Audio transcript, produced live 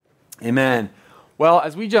Amen. Well,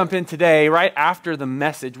 as we jump in today, right after the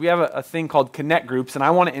message, we have a thing called Connect Groups, and I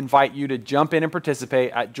want to invite you to jump in and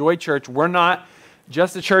participate. At Joy Church, we're not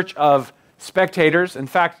just a church of spectators. In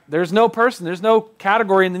fact, there's no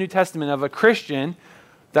category in the New Testament of a Christian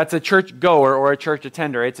that's a church goer or a church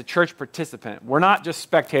attender. It's a church participant. We're not just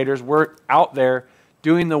spectators. We're out there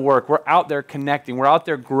doing the work. We're out there connecting. We're out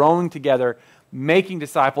there growing together, making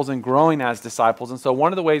disciples and growing as disciples. And so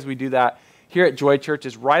one of the ways we do that here at Joy Church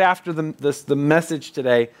is right after the message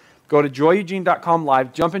today, go to joyeugene.com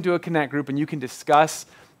live, jump into a Connect group, and you can discuss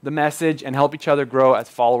the message and help each other grow as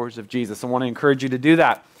followers of Jesus. I want to encourage you to do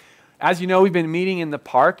that. As you know, we've been meeting in the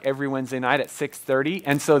park every Wednesday night at 6:30,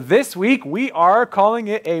 and so this week we are calling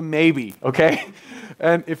it a maybe, okay?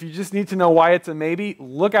 And if you just need to know why it's a maybe,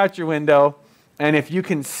 look out your window, and if you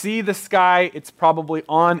can see the sky, it's probably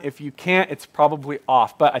on. If you can't, it's probably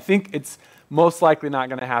off. But I think it's most likely not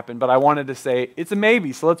going to happen, but I wanted to say it's a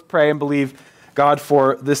maybe. So let's pray and believe God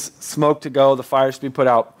for this smoke to go, the fires to be put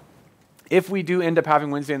out. If we do end up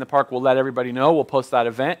having Wednesday in the park, we'll let everybody know. We'll post that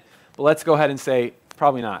event. But let's go ahead and say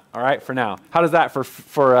probably not, all right, for now. How does that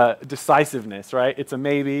for decisiveness, right? It's a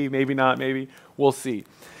maybe, maybe not, maybe. We'll see.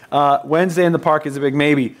 Wednesday in the park is a big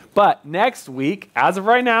maybe. But next week, as of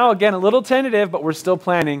right now, again, a little tentative, but we're still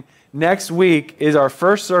planning. Next week is our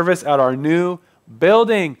first service at our new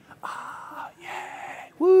building.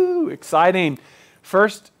 Woo, exciting.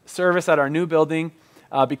 First service at our new building.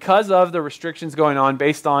 Because of the restrictions going on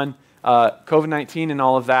based on COVID-19 and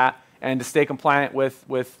all of that, and to stay compliant with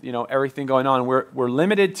everything going on, we're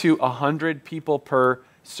limited to 100 people per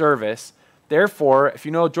service. Therefore, if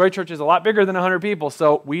you know, Joy Church is a lot bigger than 100 people,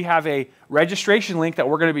 so we have a registration link that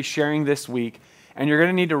we're going to be sharing this week, and you're going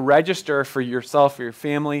to need to register for yourself or your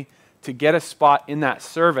family to get a spot in that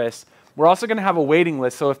service. We're also going to have a waiting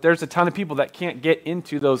list, so if there's a ton of people that can't get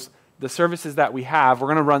into the services that we have, we're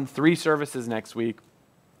going to run 3 services next week.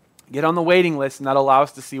 Get on the waiting list, and that'll allow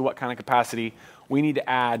us to see what kind of capacity we need to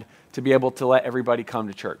add to be able to let everybody come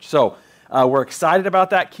to church. So we're excited about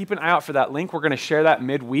that. Keep an eye out for that link. We're going to share that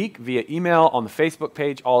midweek via email, on the Facebook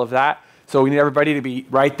page, all of that. So we need everybody to be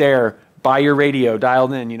right there by your radio,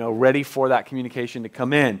 dialed in, ready for that communication to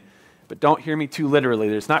come in. But don't hear me too literally.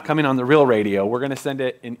 It's not coming on the real radio. We're going to send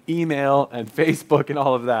it in email and Facebook and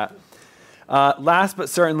all of that. Last but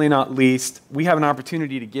certainly not least, we have an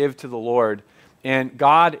opportunity to give to the Lord. And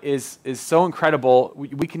God is so incredible.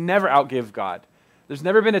 We can never outgive God. There's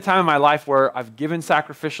never been a time in my life where I've given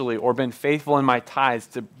sacrificially or been faithful in my tithes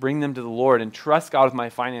to bring them to the Lord and trust God with my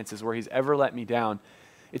finances where He's ever let me down.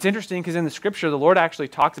 It's interesting because in the Scripture, the Lord actually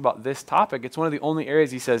talks about this topic. It's one of the only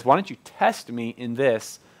areas He says, why don't you test me in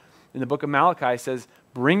this? In the book of Malachi, it says,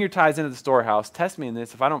 bring your tithes into the storehouse, test me in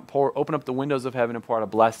this. If I don't open up the windows of heaven and pour out a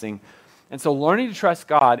blessing. And so learning to trust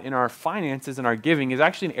God in our finances and our giving is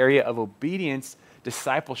actually an area of obedience,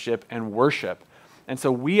 discipleship, and worship. And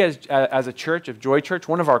so we as a church of Joy Church,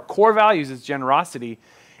 one of our core values is generosity.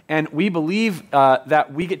 And we believe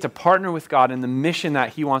that we get to partner with God in the mission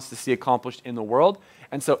that He wants to see accomplished in the world.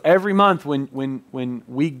 And so every month when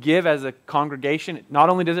we give as a congregation, not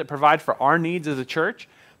only does it provide for our needs as a church,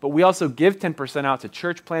 but we also give 10% out to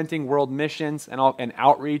church planting, world missions, and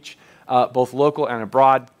outreach, both local and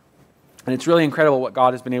abroad. And it's really incredible what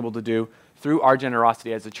God has been able to do through our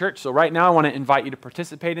generosity as a church. So right now I want to invite you to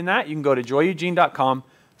participate in that. You can go to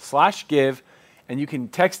joyeugene.com/give, and you can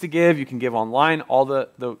text to give, you can give online, all the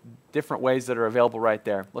different ways that are available right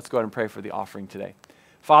there. Let's go ahead and pray for the offering today.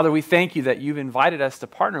 Father, we thank You that You've invited us to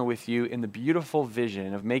partner with You in the beautiful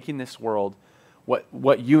vision of making this world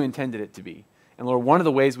what You intended it to be. And Lord, one of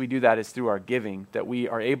the ways we do that is through our giving, that we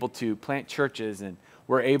are able to plant churches and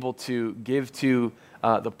we're able to give to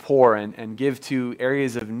the poor and give to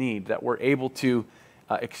areas of need, that we're able to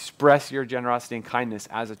express Your generosity and kindness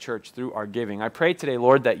as a church through our giving. I pray today,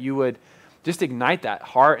 Lord, that You would just ignite that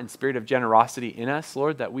heart and spirit of generosity in us,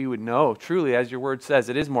 Lord, that we would know truly, as Your word says,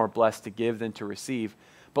 it is more blessed to give than to receive.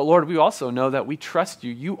 But Lord, we also know that we trust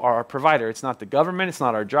You. You are our provider. It's not the government. It's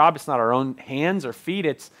not our job. It's not our own hands or feet.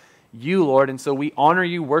 It's You, Lord. And so we honor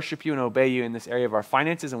You, worship You, and obey You in this area of our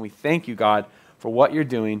finances. And we thank You, God, for what You're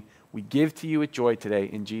doing. We give to You with joy today.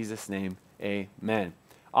 In Jesus' name, amen.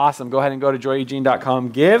 Awesome. Go ahead and go to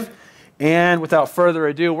joyeugene.com, give. And without further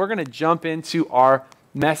ado, we're going to jump into our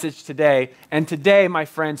message today. And today, my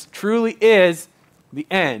friends, truly is the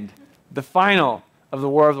end, the final of the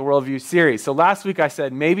War of the Worldview series. So last week I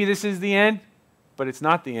said, maybe this is the end, but it's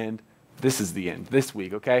not the end. This is the end this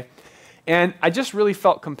week, okay? And I just really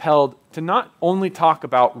felt compelled to not only talk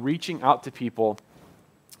about reaching out to people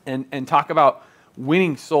and talk about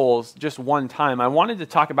winning souls just one time. I wanted to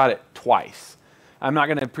talk about it twice. I'm not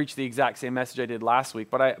going to preach the exact same message I did last week,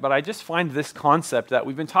 but I just find this concept that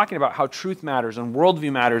we've been talking about how truth matters and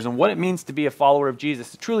worldview matters and what it means to be a follower of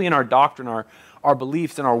Jesus, truly in our doctrine, our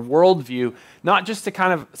beliefs, and our worldview, not just to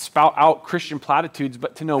kind of spout out Christian platitudes,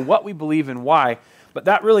 but to know what we believe and why. But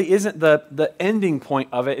that really isn't the ending point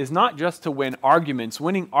of it, is not just to win arguments.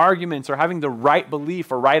 Winning arguments or having the right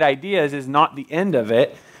belief or right ideas is not the end of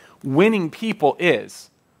it. Winning people is.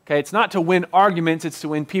 Okay, it's not to win arguments, it's to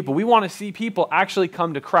win people. We want to see people actually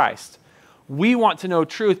come to Christ. We want to know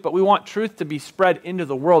truth, but we want truth to be spread into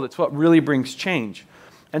the world. It's what really brings change.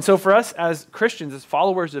 And so for us as Christians, as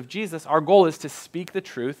followers of Jesus, our goal is to speak the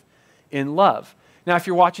truth in love. Now, if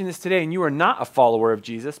you're watching this today and you are not a follower of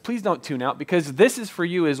Jesus, please don't tune out, because this is for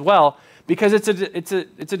you as well, because it's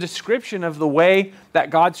a description of the way that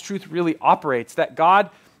God's truth really operates, that God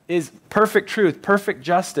is perfect truth, perfect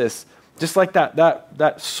justice. Just like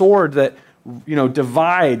that sword that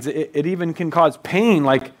divides, it even can cause pain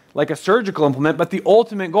like a surgical implement, but the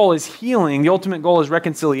ultimate goal is healing. The ultimate goal is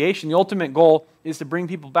reconciliation. The ultimate goal is to bring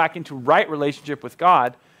people back into right relationship with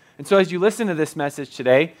God. And so as you listen to this message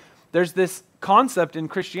today, there's this concept in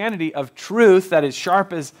Christianity of truth that is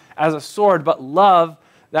sharp as a sword, but love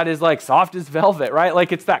that is like soft as velvet, right?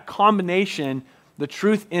 Like it's that combination, the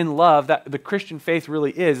truth in love, that the Christian faith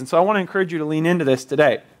really is. And so I want to encourage you to lean into this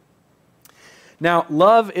today. Now,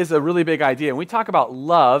 love is a really big idea. And we talk about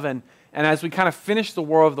love, and as we kind of finish the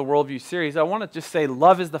War of the Worldview series, I want to just say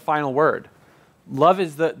love is the final word. Love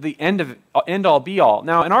is the end all, be all.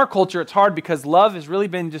 Now, in our culture, it's hard because love has really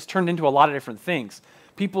been just turned into a lot of different things.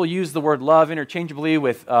 People use the word love interchangeably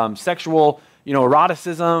with sexual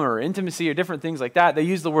eroticism or intimacy or different things like that. They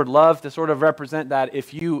use the word love to sort of represent that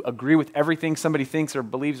if you agree with everything somebody thinks or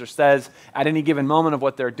believes or says at any given moment of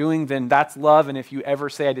what they're doing, then that's love. And if you ever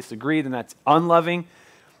say I disagree, then that's unloving.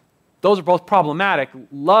 Those are both problematic.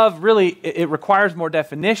 Love really, it requires more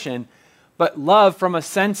definition, but love from a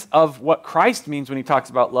sense of what Christ means when he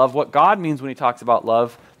talks about love, what God means when he talks about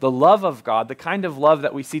love, the love of God, the kind of love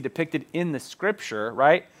that we see depicted in the scripture,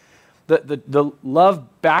 right? The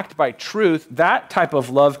love backed by truth, that type of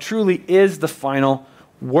love truly is the final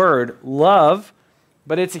word. Love,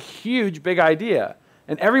 but it's a huge, big idea.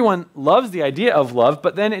 And everyone loves the idea of love,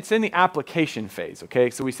 but then it's in the application phase, okay?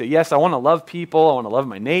 So we say, yes, I want to love people, I want to love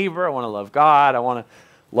my neighbor, I want to love God, I want to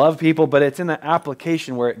love people, but it's in the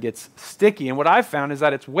application where it gets sticky. And what I've found is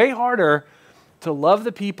that it's way harder to love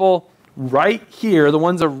the people right here, the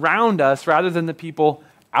ones around us, rather than the people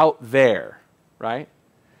out there, right?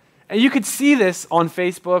 And you could see this on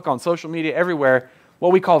Facebook, on social media, everywhere,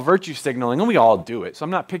 what we call virtue signaling, and we all do it. So I'm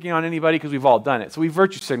not picking on anybody because we've all done it. So we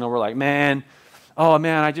virtue signal. We're like, man,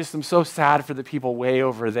 I just am so sad for the people way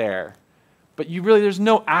over there. But there's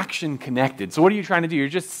no action connected. So what are you trying to do? You're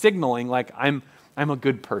just signaling like, I'm a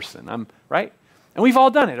good person, right? And we've all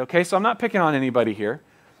done it, okay? So I'm not picking on anybody here.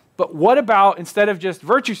 But what about, instead of just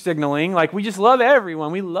virtue signaling, like we just love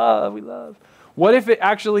everyone, we love. What if it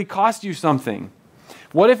actually cost you something?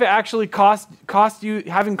 What if it actually cost you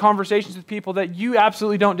having conversations with people that you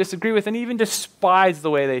absolutely don't disagree with and even despise the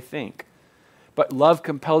way they think? But love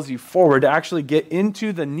compels you forward to actually get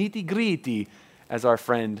into the nitty-gritty, as our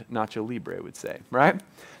friend Nacho Libre would say, right?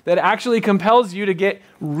 That actually compels you to get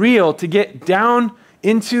real, to get down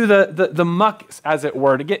into the muck, as it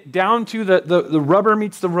were, to get down to the rubber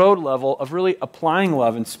meets the road level of really applying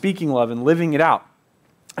love and speaking love and living it out.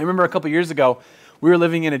 I remember a couple years ago, we were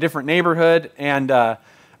living in a different neighborhood, and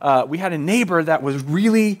we had a neighbor that was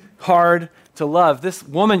really hard to love. This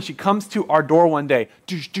woman, she comes to our door one day.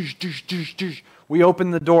 Doosh, doosh, doosh, doosh, doosh. We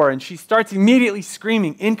open the door, and she starts immediately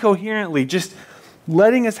screaming incoherently, just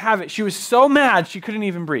letting us have it. She was so mad, she couldn't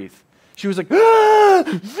even breathe. She was like, ah,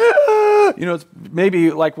 ah. It's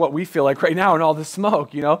maybe like what we feel like right now in all the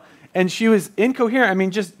smoke, And she was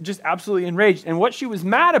incoherent, just absolutely enraged. And what she was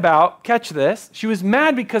mad about, catch this, she was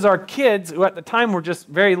mad because our kids, who at the time were just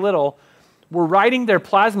very little, were riding their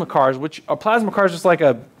plasma cars, which a plasma car is just like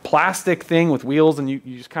a plastic thing with wheels, and you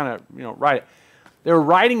just kind of, ride it. They were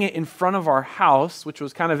riding it in front of our house, which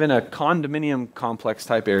was kind of in a condominium complex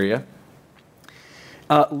type area.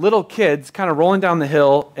 Little kids kind of rolling down the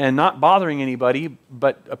hill and not bothering anybody,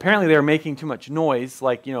 but apparently they were making too much noise,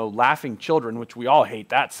 like, laughing children, which we all hate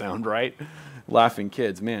that sound, right? Laughing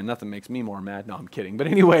kids. Man, nothing makes me more mad. No, I'm kidding. But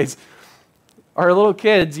anyways, our little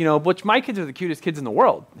kids, which my kids are the cutest kids in the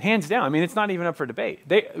world, hands down. It's not even up for debate.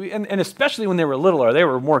 And especially when they were littler, they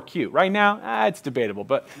were more cute. Right now, it's debatable,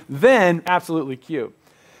 but then absolutely cute.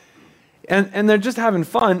 And they're just having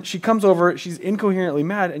fun. She comes over, she's incoherently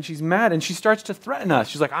mad, and she starts to threaten us.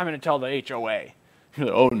 She's like, I'm going to tell the HOA. You're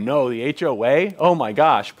like, oh no, the HOA? Oh my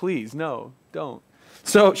gosh, please, no, don't.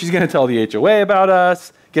 So she's going to tell the HOA about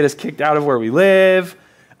us, get us kicked out of where we live.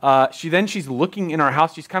 She's looking in our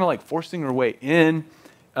house. She's kind of like forcing her way in,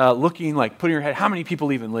 looking like putting her head, how many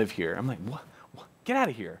people even live here? I'm like, what? Get out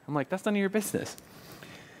of here. I'm like, that's none of your business.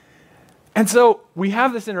 And so we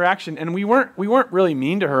have this interaction, and we weren't really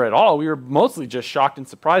mean to her at all. We were mostly just shocked and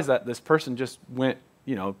surprised that this person just went,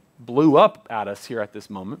 blew up at us here at this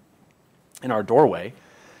moment in our doorway.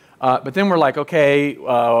 But then we're like, okay,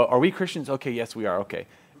 are we Christians? Okay, yes, we are. Okay.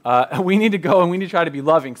 We need to go and we need to try to be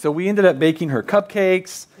loving. So we ended up baking her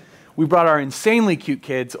cupcakes. We brought our insanely cute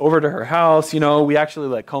kids over to her house. We actually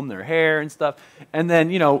like combed their hair and stuff. And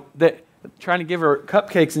then, trying to give her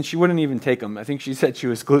cupcakes, and she wouldn't even take them. I think she said she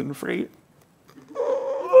was gluten-free.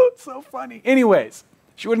 Oh, so funny. Anyways,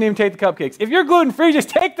 she wouldn't even take the cupcakes. If you're gluten-free, just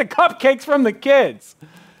take the cupcakes from the kids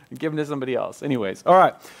and give them to somebody else. Anyways, all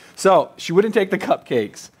right. So she wouldn't take the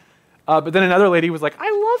cupcakes. But then another lady was like,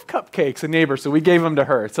 I love cupcakes, a neighbor, so we gave them to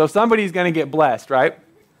her. So somebody's going to get blessed, right?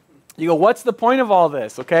 You go, what's the point of all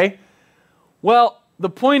this, okay? Well, the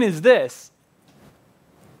point is this.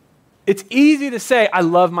 It's easy to say, I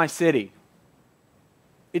love my city.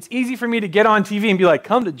 It's easy for me to get on TV and be like,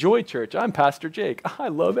 come to Joy Church. I'm Pastor Jake. I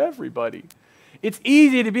love everybody. It's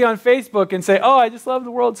easy to be on Facebook and say, oh, I just love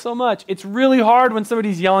the world so much. It's really hard when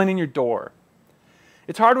somebody's yelling in your door.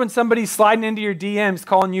 It's hard when somebody's sliding into your DMs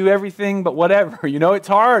calling you everything but whatever. It's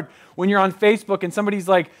hard when you're on Facebook and somebody's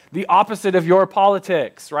like the opposite of your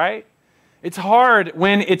politics, right? It's hard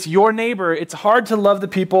when it's your neighbor. It's hard to love the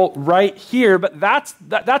people right here, but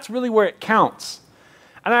that's really where it counts.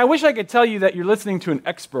 And I wish I could tell you that you're listening to an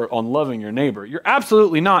expert on loving your neighbor. You're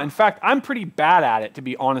absolutely not. In fact, I'm pretty bad at it, to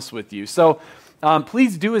be honest with you. So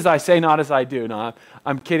please do as I say, not as I do. No,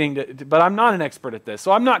 I'm kidding, but I'm not an expert at this.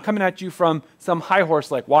 So I'm not coming at you from some high horse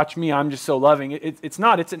like, watch me, I'm just so loving. It's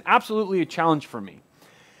not. It's absolutely a challenge for me.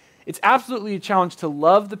 It's absolutely a challenge to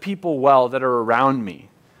love the people well that are around me,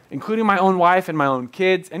 including my own wife and my own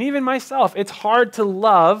kids, and even myself. It's hard to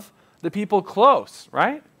love the people close,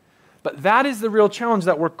 right? But that is the real challenge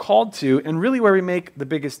that we're called to, and really where we make the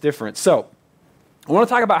biggest difference. So I want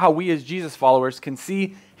to talk about how we as Jesus followers can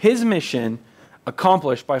see his mission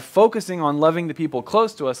accomplished by focusing on loving the people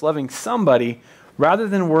close to us, loving somebody, rather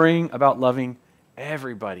than worrying about loving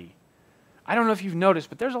everybody. I don't know if you've noticed,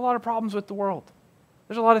 but there's a lot of problems with the world.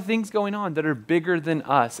 There's a lot of things going on that are bigger than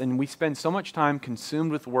us, and we spend so much time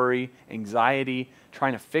consumed with worry, anxiety,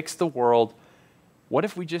 trying to fix the world. What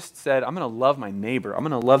if we just said, I'm going to love my neighbor. I'm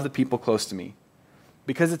going to love the people close to me.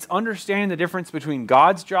 Because it's understanding the difference between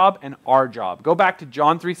God's job and our job. Go back to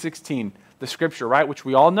John 3:16, the scripture, right? Which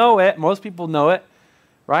we all know it. Most people know it,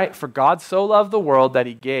 right? For God so loved the world that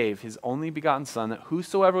he gave his only begotten son, that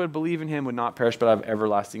whosoever would believe in him would not perish but have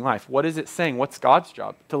everlasting life. What is it saying? What's God's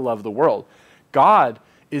job? To love the world. God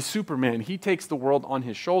is Superman. He takes the world on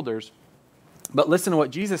his shoulders. But listen to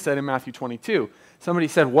what Jesus said in Matthew 22. Somebody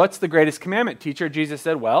said, what's the greatest commandment, teacher? Jesus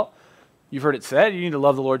said, well, you've heard it said, you need to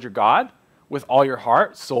love the Lord your God with all your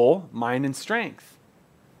heart, soul, mind, and strength.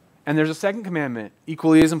 And there's a second commandment,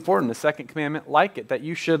 equally as important, a second commandment like it, that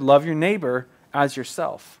you should love your neighbor as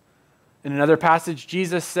yourself. In another passage,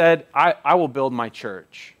 Jesus said, I will build my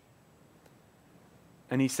church.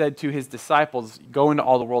 And he said to his disciples, go into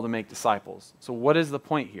all the world and make disciples. So what is the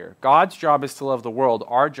point here? God's job is to love the world.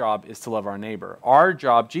 Our job is to love our neighbor. Our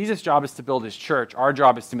job, Jesus' job is to build his church. Our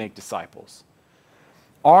job is to make disciples.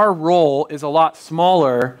 Our role is a lot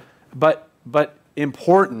smaller, but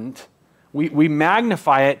important. We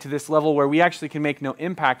magnify it to this level where we actually can make no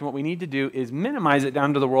impact. And what we need to do is minimize it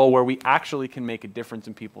down to the role where we actually can make a difference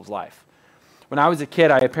in people's life. When I was a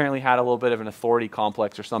kid, I apparently had a little bit of an authority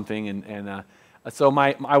complex or something, so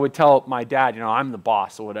I would tell my dad, I'm the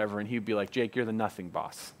boss or whatever, and he'd be like, Jake, you're the nothing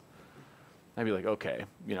boss. I'd be like, okay,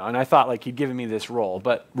 and I thought like he'd given me this role,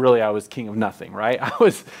 but really I was king of nothing, right? I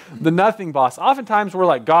was the nothing boss. Oftentimes we're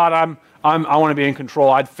like, God, I want to be in control.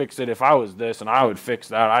 I'd fix it if I was this, and I would fix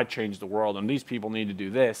that. I'd change the world, and these people need to do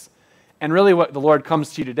this. And really what the Lord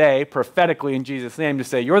comes to you today, prophetically in Jesus' name, to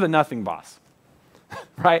say, you're the nothing boss,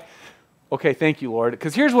 right? Okay, thank you, Lord.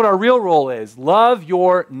 Because here's what our real role is. Love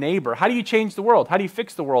your neighbor. How do you change the world? How do you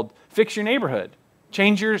fix the world? Fix your neighborhood.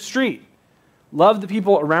 Change your street. Love the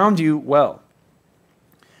people around you well.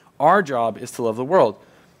 Our job is to love the world.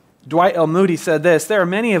 Dwight L. Moody said this, there are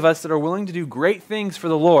many of us that are willing to do great things for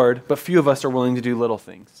the Lord, but few of us are willing to do little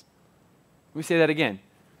things. Let me say that again.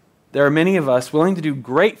 There are many of us willing to do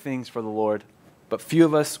great things for the Lord, but few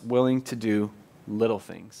of us willing to do little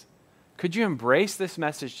things. Could you embrace this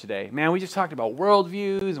message today? Man, we just talked about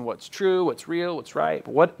worldviews and what's true, what's real, what's right.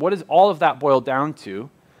 But what does all of that boil down to?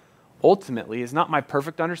 ultimately is not my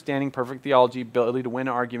perfect understanding, perfect theology, ability to win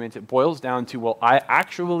an argument. It boils down to, will I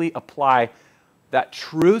actually apply that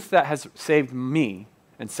truth that has saved me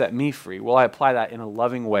and set me free? Will I apply that in a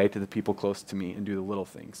loving way to the people close to me and do the little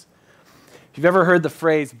things? If you've ever heard the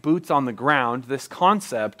phrase boots on the ground, this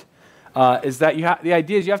concept is that the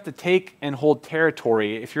idea is you have to take and hold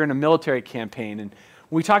territory if you're in a military campaign. And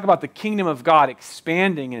when we talk about the kingdom of God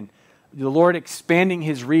expanding and the Lord expanding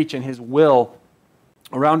his reach and his will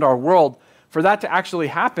around our world, for that to actually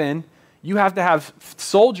happen, you have to have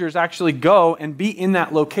soldiers actually go and be in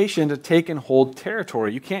that location to take and hold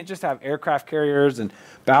territory. You can't just have aircraft carriers and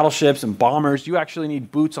battleships and bombers. You actually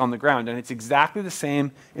need boots on the ground. And it's exactly the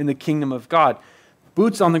same in the kingdom of God.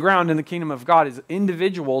 Boots on the ground in the kingdom of God is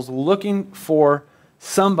individuals looking for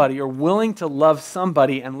somebody or willing to love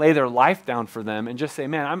somebody and lay their life down for them and just say,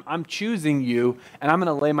 man, I'm choosing you and I'm going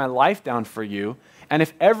to lay my life down for you. And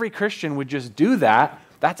if every Christian would just do that,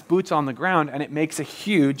 that's boots on the ground, and it makes a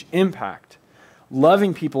huge impact.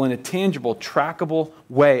 Loving people in a tangible, trackable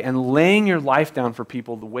way and laying your life down for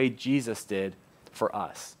people the way Jesus did for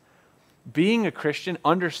us. Being a Christian,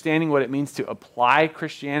 understanding what it means to apply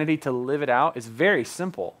Christianity, to live it out, is very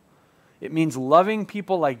simple. It means loving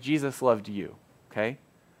people like Jesus loved you, okay?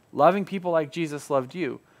 Loving people like Jesus loved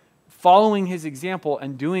you. Following his example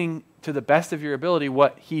and doing to the best of your ability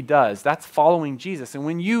what he does. That's following Jesus. And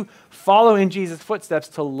when you follow in Jesus' footsteps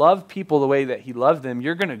to love people the way that he loved them,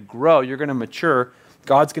 you're going to grow, you're going to mature.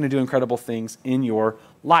 God's going to do incredible things in your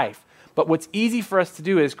life. But what's easy for us to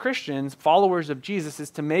do as Christians, followers of Jesus, is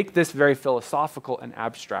to make this very philosophical and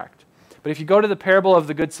abstract. But if you go to the parable of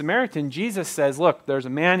the Good Samaritan, Jesus says, look, there's a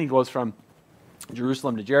man, he goes from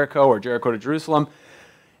Jerusalem to Jericho or Jericho to Jerusalem,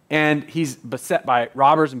 and he's beset by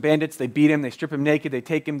robbers and bandits. They beat him, they strip him naked, they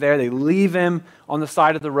take him there, they leave him on the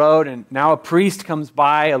side of the road, and now a priest comes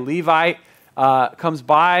by, a Levite comes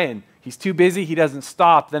by, and he's too busy, he doesn't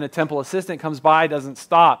stop. Then a temple assistant comes by, doesn't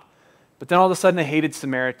stop. But then all of a sudden a hated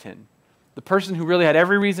Samaritan, the person who really had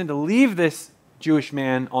every reason to leave this Jewish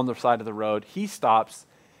man on the side of the road, he stops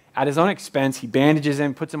at his own expense, he bandages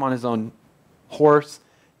him, puts him on his own horse,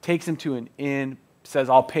 takes him to an inn, says,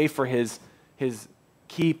 I'll pay for his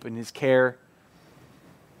keep and his care.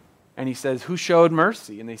 And he says, who showed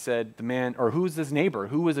mercy? And they said, the man, or who's this neighbor?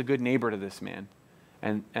 Who was a good neighbor to this man?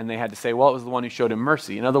 And they had to say, well, it was the one who showed him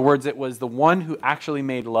mercy. In other words, it was the one who actually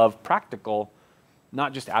made love practical,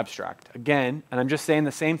 not just abstract. Again, and I'm just saying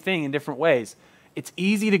the same thing in different ways. It's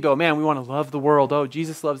easy to go, man, we want to love the world. Oh,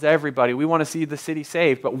 Jesus loves everybody. We want to see the city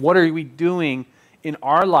saved. But what are we doing in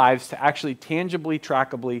our lives to actually tangibly,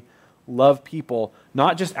 trackably love people,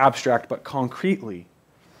 not just abstract, but concretely?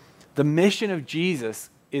 The mission of Jesus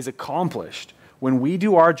is accomplished when we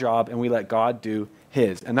do our job and we let God do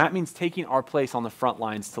his. And that means taking our place on the front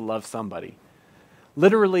lines to love somebody.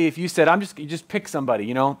 Literally, if you said, you just pick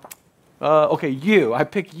somebody, okay, I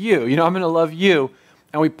pick you, I'm going to love you.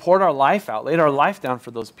 And we poured our life out, laid our life down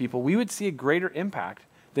for those people, we would see a greater impact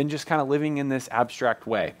than just kind of living in this abstract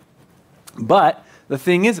way. But the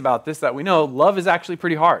thing is about this that we know, love is actually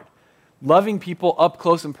pretty hard. Loving people up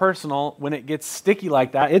close and personal, when it gets sticky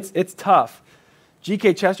like that, it's tough.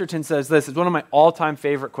 G.K. Chesterton says this, it's one of my all-time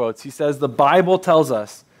favorite quotes. He says, the Bible tells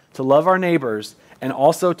us to love our neighbors and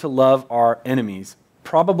also to love our enemies,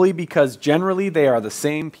 probably because generally they are the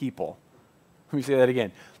same people. Let me say that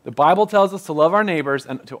again. The Bible tells us to love our neighbors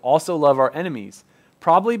and to also love our enemies,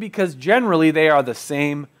 probably because generally they are the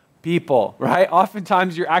same people, right?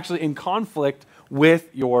 Oftentimes you're actually in conflict with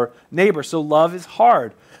your neighbor, so love is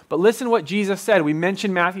hard. But listen to what Jesus said. We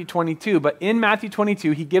mentioned Matthew 22, but in Matthew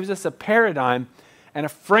 22, he gives us a paradigm and a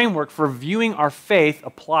framework for viewing our faith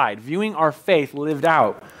applied, viewing our faith lived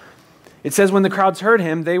out. It says, when the crowds heard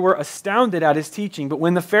him, they were astounded at his teaching. But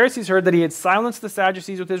when the Pharisees heard that he had silenced the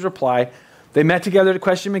Sadducees with his reply, they met together to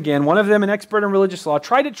question him again. One of them, an expert in religious law,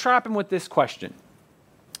 tried to trap him with this question.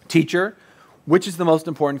 Teacher, which is the most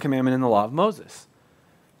important commandment in the law of Moses?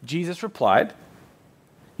 Jesus replied,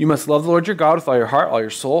 you must love the Lord your God with all your heart, all your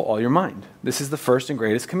soul, all your mind. This is the first and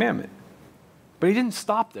greatest commandment. But he didn't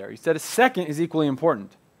stop there. He said a second is equally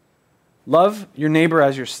important. Love your neighbor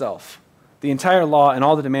as yourself. The entire law and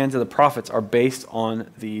all the demands of the prophets are based on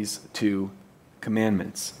these two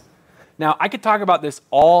commandments. Now, I could talk about this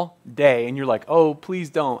all day, and you're like, oh, please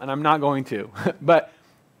don't, and I'm not going to. But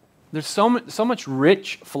there's so much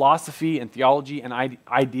rich philosophy and theology and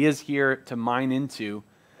ideas here to mine into.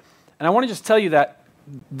 And I want to just tell you that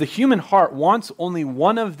the human heart wants only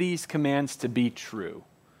one of these commands to be true.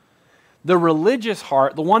 The religious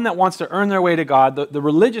heart, the one that wants to earn their way to God, the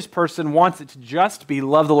religious person wants it to just be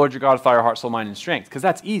love the Lord your God with all your heart, soul, mind, and strength, because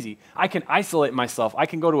that's easy. I can isolate myself. I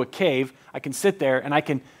can go to a cave. I can sit there, and I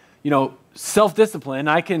can self-discipline.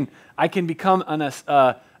 I can become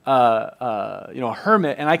a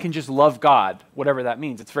hermit, and I can just love God, whatever that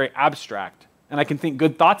means. It's very abstract. And I can think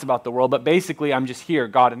good thoughts about the world, but basically I'm just here,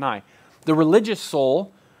 God and I. The religious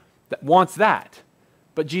soul that wants that.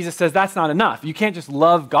 But Jesus says that's not enough. You can't just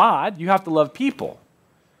love God. You have to love people.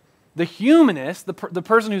 The humanist, the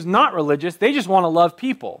person who's not religious, they just want to love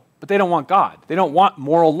people, but they don't want God. They don't want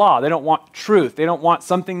moral law. They don't want truth. They don't want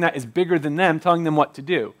something that is bigger than them telling them what to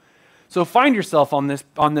do. So find yourself on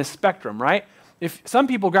this spectrum, right? If some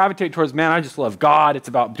people gravitate towards, man, I just love God. It's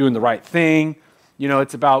about doing the right thing.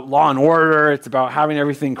 It's about law and order. It's about having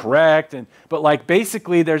everything correct. But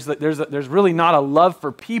basically, there's really not a love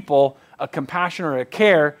for people, a compassion or a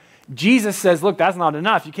care. Jesus says, look, that's not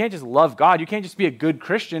enough. You can't just love God. You can't just be a good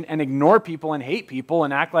Christian and ignore people and hate people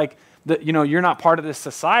and act like you're not part of this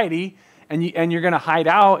society and you're going to hide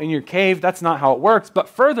out in your cave. That's not how it works. But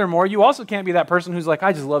furthermore, you also can't be that person who's like,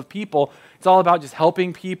 I just love people. It's all about just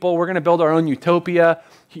helping people. We're going to build our own utopia.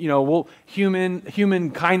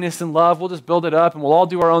 Human kindness and love. We'll just build it up and we'll all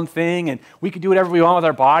do our own thing and we can do whatever we want with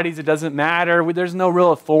our bodies. It doesn't matter. There's no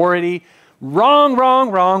real authority. Wrong,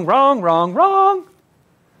 wrong, wrong, wrong, wrong, wrong.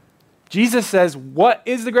 Jesus says, what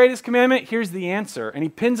is the greatest commandment? Here's the answer. And he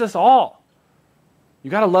pins us all. You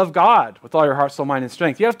got to love God with all your heart, soul, mind, and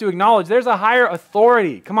strength. You have to acknowledge there's a higher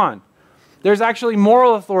authority. Come on. There's actually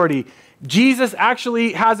moral authority. Jesus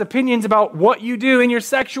actually has opinions about what you do in your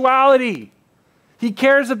sexuality. He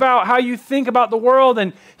cares about how you think about the world,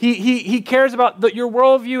 and he cares about your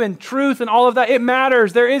worldview and truth and all of that. It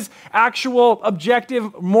matters. There is actual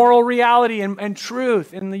objective moral reality and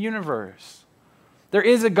truth in the universe. There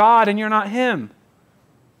is a God and you're not him.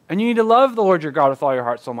 And you need to love the Lord your God with all your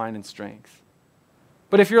heart, soul, mind, and strength.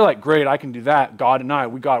 But if you're like, great, I can do that, God and I,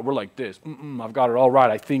 we're like this. I've got it all right.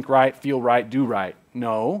 I think right, feel right, do right.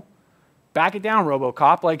 No. Back it down,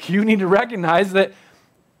 RoboCop. You need to recognize that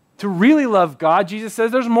to really love God, Jesus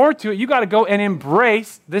says there's more to it. You got to go and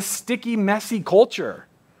embrace this sticky, messy culture.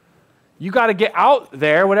 You got to get out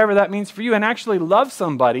there, whatever that means for you, and actually love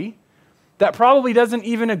somebody that probably doesn't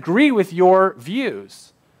even agree with your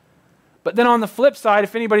views. But then on the flip side,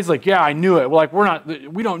 if anybody's like, yeah, I knew it.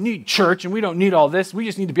 We don't need church and we don't need all this. We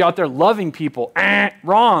just need to be out there loving people.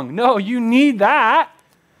 Wrong. No, you need that.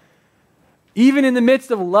 Even in the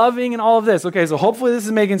midst of loving and all of this. Okay, so hopefully this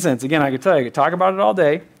is making sense. Again, I could tell you, I could talk about it all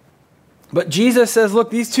day. But Jesus says, look,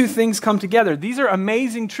 these two things come together. These are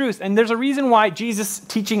amazing truths. And there's a reason why Jesus'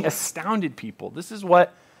 teaching astounded people. This is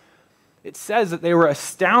what it says, that they were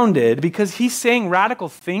astounded, because he's saying radical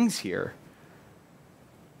things here.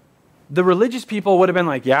 The religious people would have been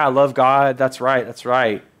like, yeah, I love God. That's right. That's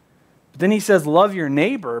right. But then he says, love your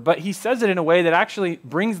neighbor. But he says it in a way that actually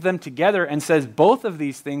brings them together and says both of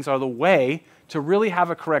these things are the way to really have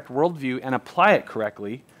a correct worldview and apply it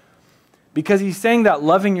correctly. Because he's saying that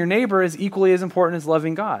loving your neighbor is equally as important as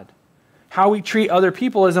loving God. How we treat other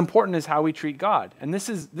people is important as how we treat God. And this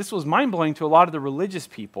was mind-blowing to a lot of the religious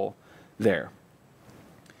people there.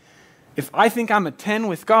 If I think I'm a 10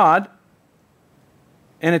 with God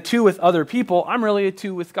and a 2 with other people, I'm really a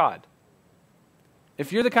 2 with God.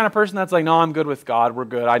 If you're the kind of person that's like, no, I'm good with God, we're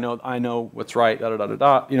good, I know what's right,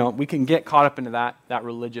 we can get caught up into that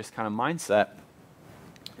religious kind of mindset,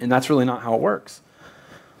 and that's really not how it works.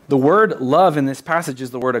 The word love in this passage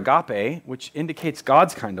is the word agape, which indicates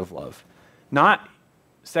God's kind of love. Not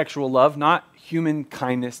sexual love, not human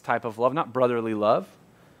kindness type of love, not brotherly love,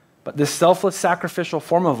 but this selfless, sacrificial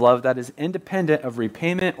form of love that is independent of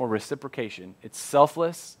repayment or reciprocation. It's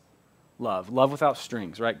selfless love without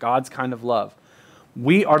strings, right? God's kind of love.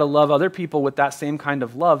 We are to love other people with that same kind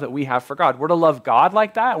of love that we have for God. We're to love God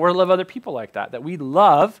like that. We're to love other people like that. That we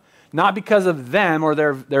love not because of them or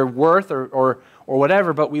their worth or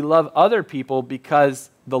whatever, but we love other people because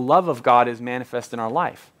the love of God is manifest in our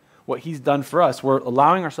life. What he's done for us. We're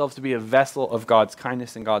allowing ourselves to be a vessel of God's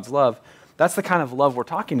kindness and God's love. That's the kind of love we're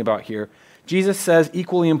talking about here. Jesus says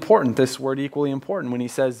equally important, this word equally important, when he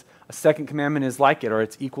says a second commandment is like it, or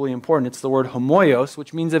it's equally important. It's the word homoios,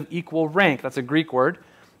 which means of equal rank. That's a Greek word,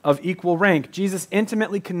 of equal rank. Jesus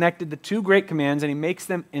intimately connected the two great commands, and he makes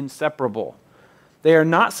them inseparable. They are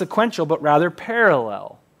not sequential, but rather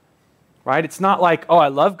parallel. Right? It's not like, oh, I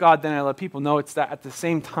love God, then I love people. No, it's that at the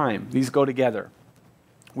same time. These go together.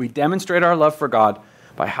 We demonstrate our love for God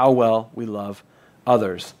by how well we love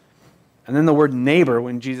others. And then the word neighbor,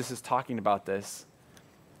 when Jesus is talking about this,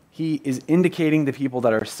 he is indicating the people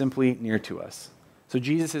that are simply near to us. So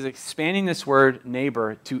Jesus is expanding this word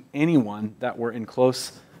neighbor to anyone that we're in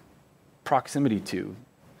close proximity to,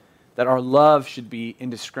 that our love should be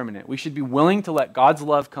indiscriminate. We should be willing to let God's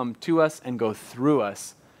love come to us and go through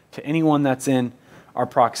us to anyone that's in our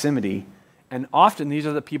proximity. And often these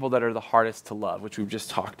are the people that are the hardest to love, which we've just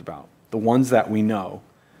talked about, the ones that we know.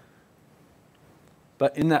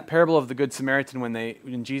 But in that parable of the Good Samaritan,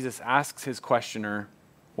 when Jesus asks his questioner,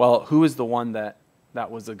 well, who is the one that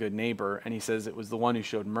was a good neighbor? And he says it was the one who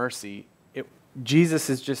showed mercy. Jesus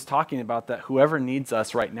is just talking about that whoever needs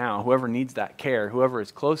us right now, whoever needs that care, whoever is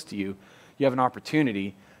close to you, you have an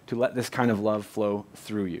opportunity to let this kind of love flow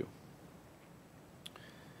through you.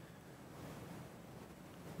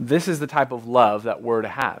 This is the type of love that we're to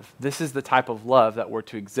have. This is the type of love that we're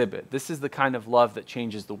to exhibit. This is the kind of love that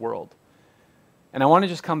changes the world. And I want to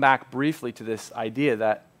just come back briefly to this idea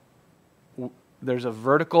that there's a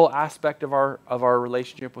vertical aspect of our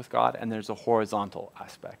relationship with God, and there's a horizontal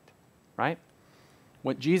aspect, right?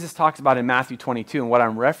 What Jesus talks about in Matthew 22, and what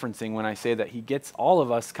I'm referencing when I say that he gets all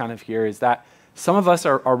of us kind of here, is that some of us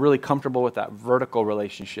are really comfortable with that vertical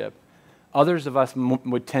relationship. Others of us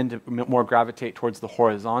would tend to more gravitate towards the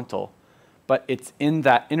horizontal. But it's in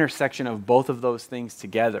that intersection of both of those things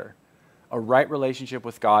together, a right relationship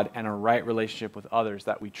with God and a right relationship with others,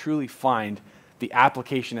 that we truly find the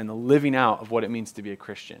application and the living out of what it means to be a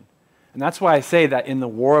Christian. And that's why I say that in the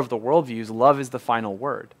war of the worldviews, love is the final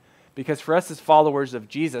word. Because for us as followers of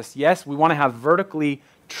Jesus, yes, we want to have vertically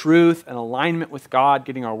truth and alignment with God,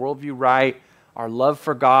 getting our worldview right, our love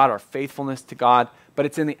for God, our faithfulness to God, but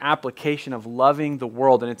it's in the application of loving the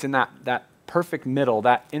world, and it's in that perfect middle,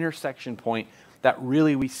 that intersection point, that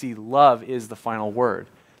really we see love is the final word.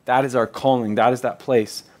 That is our calling. That is that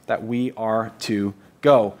place that we are to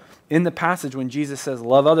go. In the passage, when Jesus says,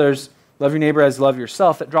 love others, love your neighbor as love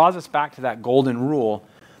yourself, that draws us back to that golden rule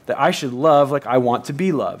that I should love like I want to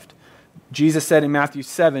be loved. Jesus said in Matthew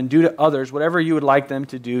 7, do to others whatever you would like them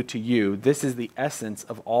to do to you. This is the essence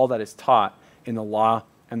of all that is taught in the law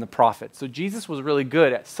and the prophets. So Jesus was really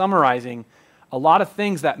good at summarizing a lot of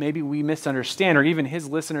things that maybe we misunderstand, or even his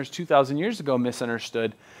listeners 2,000 years ago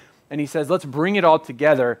misunderstood. And he says, let's bring it all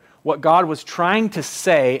together, what God was trying to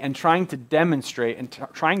say and trying to demonstrate and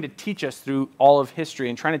trying to teach us through all of history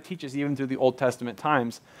and trying to teach us even through the Old Testament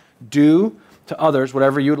times. Do to others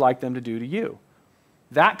whatever you would like them to do to you.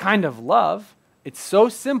 That kind of love, it's so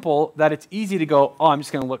simple that it's easy to go, oh, I'm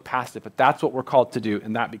just going to look past it. But that's what we're called to do,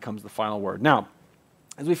 and that becomes the final word. Now,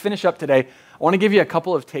 as we finish up today, I want to give you a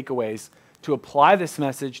couple of takeaways to apply this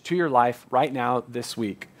message to your life right now this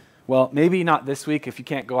week. Well, maybe not this week if you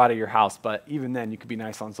can't go out of your house, but even then you could be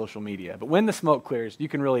nice on social media. But when the smoke clears, you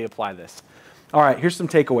can really apply this. All right, here's some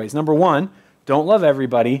takeaways. Number one, don't love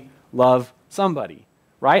everybody, love somebody,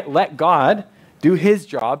 right? Let God do his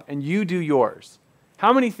job and you do yours.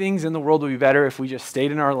 How many things in the world would be better if we just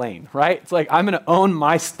stayed in our lane, right? It's like, I'm going to own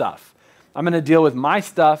my stuff. I'm going to deal with my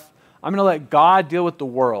stuff. I'm going to let God deal with the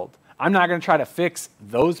world. I'm not going to try to fix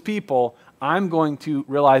those people. I'm going to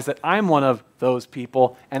realize that I'm one of those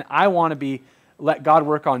people, and I want to let God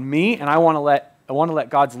work on me, and I want to let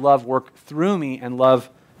God's love work through me and love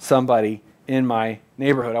somebody in my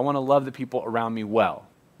neighborhood. I want to love the people around me well,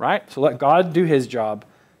 right? So let God do his job.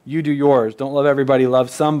 You do yours. Don't love everybody, love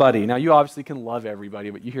somebody. Now, you obviously can love everybody,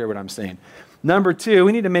 but you hear what I'm saying. Number two,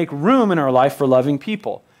 we need to make room in our life for loving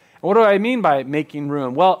people. And what do I mean by making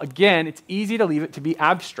room? Well, again, it's easy to leave it to be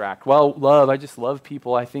abstract. Well, love, I just love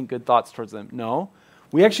people. I think good thoughts towards them. No.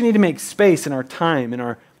 We actually need to make space in our time, in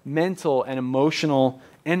our mental and emotional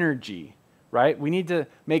energy, right? We need to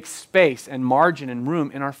make space and margin and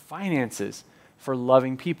room in our finances for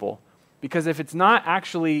loving people. Because if it's not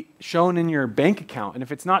actually shown in your bank account, and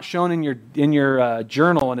if it's not shown in your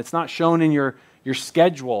journal, and it's not shown in your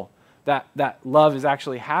schedule that love is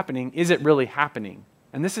actually happening, is it really happening?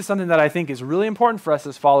 And this is something that I think is really important for us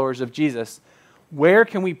as followers of Jesus. Where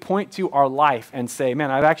can we point to our life and say,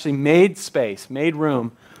 man, I've actually made space, made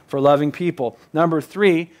room for loving people? Number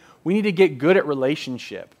three, we need to get good at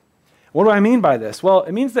relationship. What do I mean by this? Well,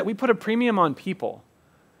 it means that we put a premium on people.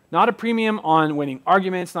 Not a premium on winning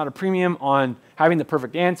arguments, not a premium on having the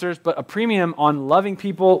perfect answers, but a premium on loving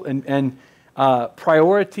people and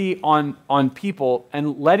priority on people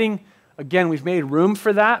and letting, again, we've made room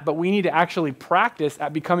for that, but we need to actually practice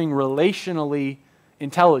at becoming relationally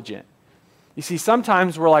intelligent. You see,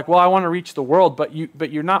 sometimes we're like, well, I want to reach the world, but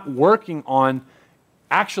you're not working on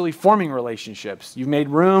actually forming relationships. You've made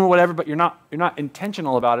room or whatever, but you're not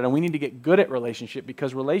intentional about it, and we need to get good at relationship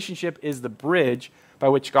because relationship is the bridge by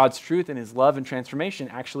which God's truth and his love and transformation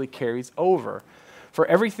actually carries over. For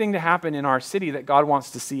everything to happen in our city that God wants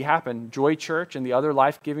to see happen, Joy Church and the other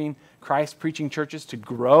life-giving, Christ-preaching churches to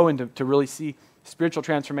grow and to really see spiritual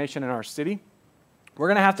transformation in our city, we're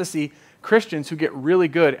going to have to see Christians who get really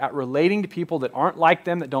good at relating to people that aren't like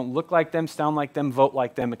them, that don't look like them, sound like them, vote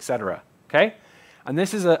like them, etc. Okay? And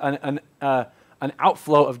this is a an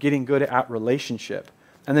outflow of getting good at relationship.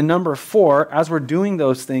 And then number 4, as we're doing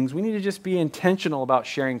those things, we need to just be intentional about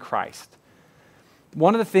sharing Christ.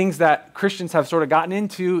 One of the things that Christians have sort of gotten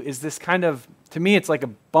into is this kind of, to me, it's like a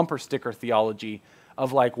bumper sticker theology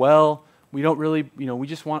of like, well, we don't really, we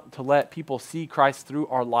just want to let people see Christ through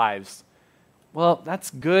our lives. Well, that's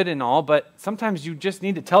good and all, but sometimes you just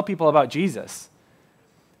need to tell people about Jesus.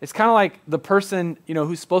 It's kind of like the person,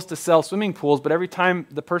 who's supposed to sell swimming pools, but every time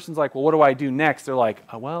the person's like, well, what do I do next? They're like,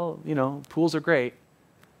 oh, well, pools are great.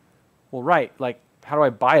 Well, right, like, how do I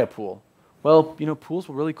buy a pool? Well, pools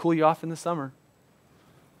will really cool you off in the summer.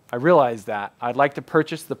 I realize that. I'd like to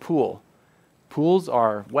purchase the pool. Pools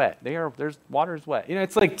are wet. Water is wet.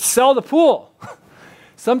 It's like, sell the pool.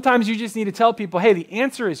 Sometimes you just need to tell people, hey, the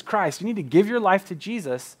answer is Christ. You need to give your life to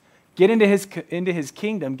Jesus, get into his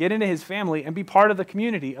kingdom, get into his family, and be part of the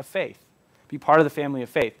community of faith. Be part of the family of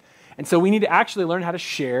faith. And so we need to actually learn how to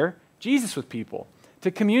share Jesus with people,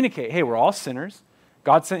 to communicate, hey, we're all sinners.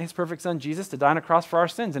 God sent his perfect son, Jesus, to die on a cross for our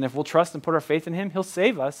sins. And if we'll trust and put our faith in him, he'll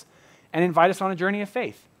save us and invite us on a journey of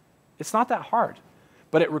faith. It's not that hard,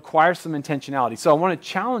 but it requires some intentionality. So I want to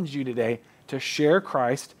challenge you today to share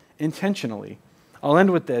Christ intentionally. I'll end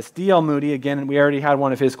with this. D.L. Moody, again, and we already had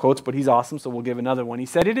one of his quotes, but he's awesome, so we'll give another one. He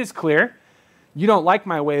said, "It is clear you don't like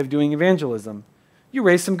my way of doing evangelism. You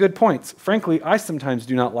raise some good points. Frankly, I sometimes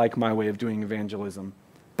do not like my way of doing evangelism,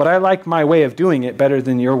 but I like my way of doing it better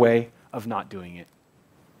than your way of not doing it."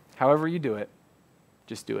 However you do it,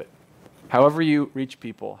 just do it. However you reach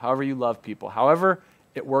people, however you love people, however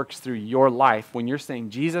it works through your life, when you're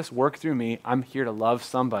saying, Jesus, work through me, I'm here to love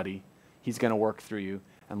somebody, he's going to work through you,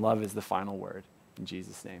 and love is the final word. In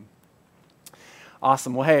Jesus' name.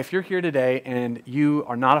 Awesome. Well, hey, if you're here today and you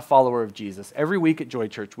are not a follower of Jesus, every week at Joy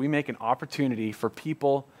Church, we make an opportunity for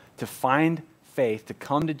people to find faith, to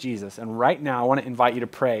come to Jesus. And right now, I want to invite you to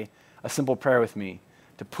pray a simple prayer with me,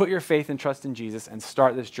 to put your faith and trust in Jesus and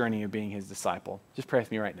start this journey of being his disciple. Just pray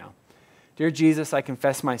with me right now. Dear Jesus, I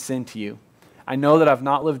confess my sin to you. I know that I've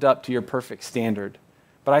not lived up to your perfect standard,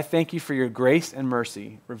 but I thank you for your grace and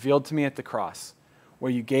mercy revealed to me at the cross,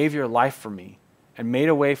 where you gave your life for me and made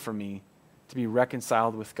a way for me to be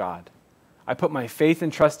reconciled with God. I put my faith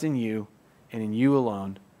and trust in you and in you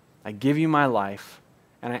alone. I give you my life,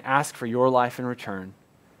 and I ask for your life in return.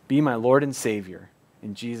 Be my Lord and Savior.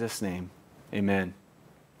 In Jesus' name, amen.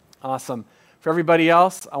 Awesome. For everybody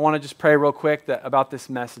else, I want to just pray real quick about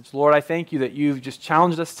this message. Lord, I thank you that you've just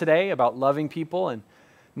challenged us today about loving people and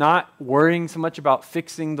not worrying so much about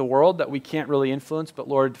fixing the world that we can't really influence, but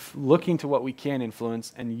Lord, looking to what we can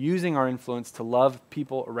influence and using our influence to love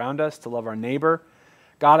people around us, to love our neighbor.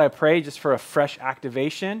 God, I pray just for a fresh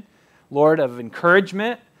activation, Lord, of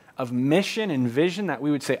encouragement, of mission and vision, that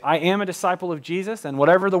we would say, I am a disciple of Jesus, and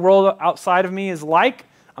whatever the world outside of me is like,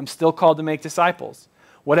 I'm still called to make disciples.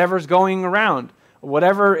 Whatever's going around,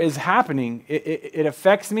 whatever is happening, it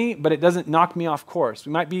affects me, but it doesn't knock me off course.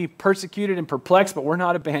 We might be persecuted and perplexed, but we're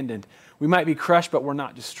not abandoned. We might be crushed, but we're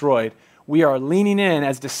not destroyed. We are leaning in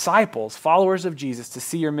as disciples, followers of Jesus, to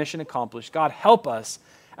see your mission accomplished. God, help us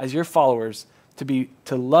as your followers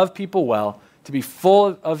to love people well, to be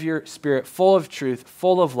full of your spirit, full of truth,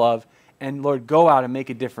 full of love, and Lord, go out and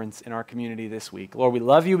make a difference in our community this week. Lord, we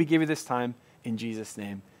love you. We give you this time. In Jesus'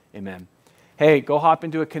 name, amen. Hey, go hop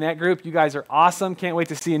into a Connect group. You guys are awesome. Can't wait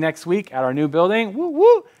to see you next week at our new building. Woo,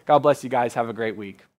 woo. God bless you guys. Have a great week.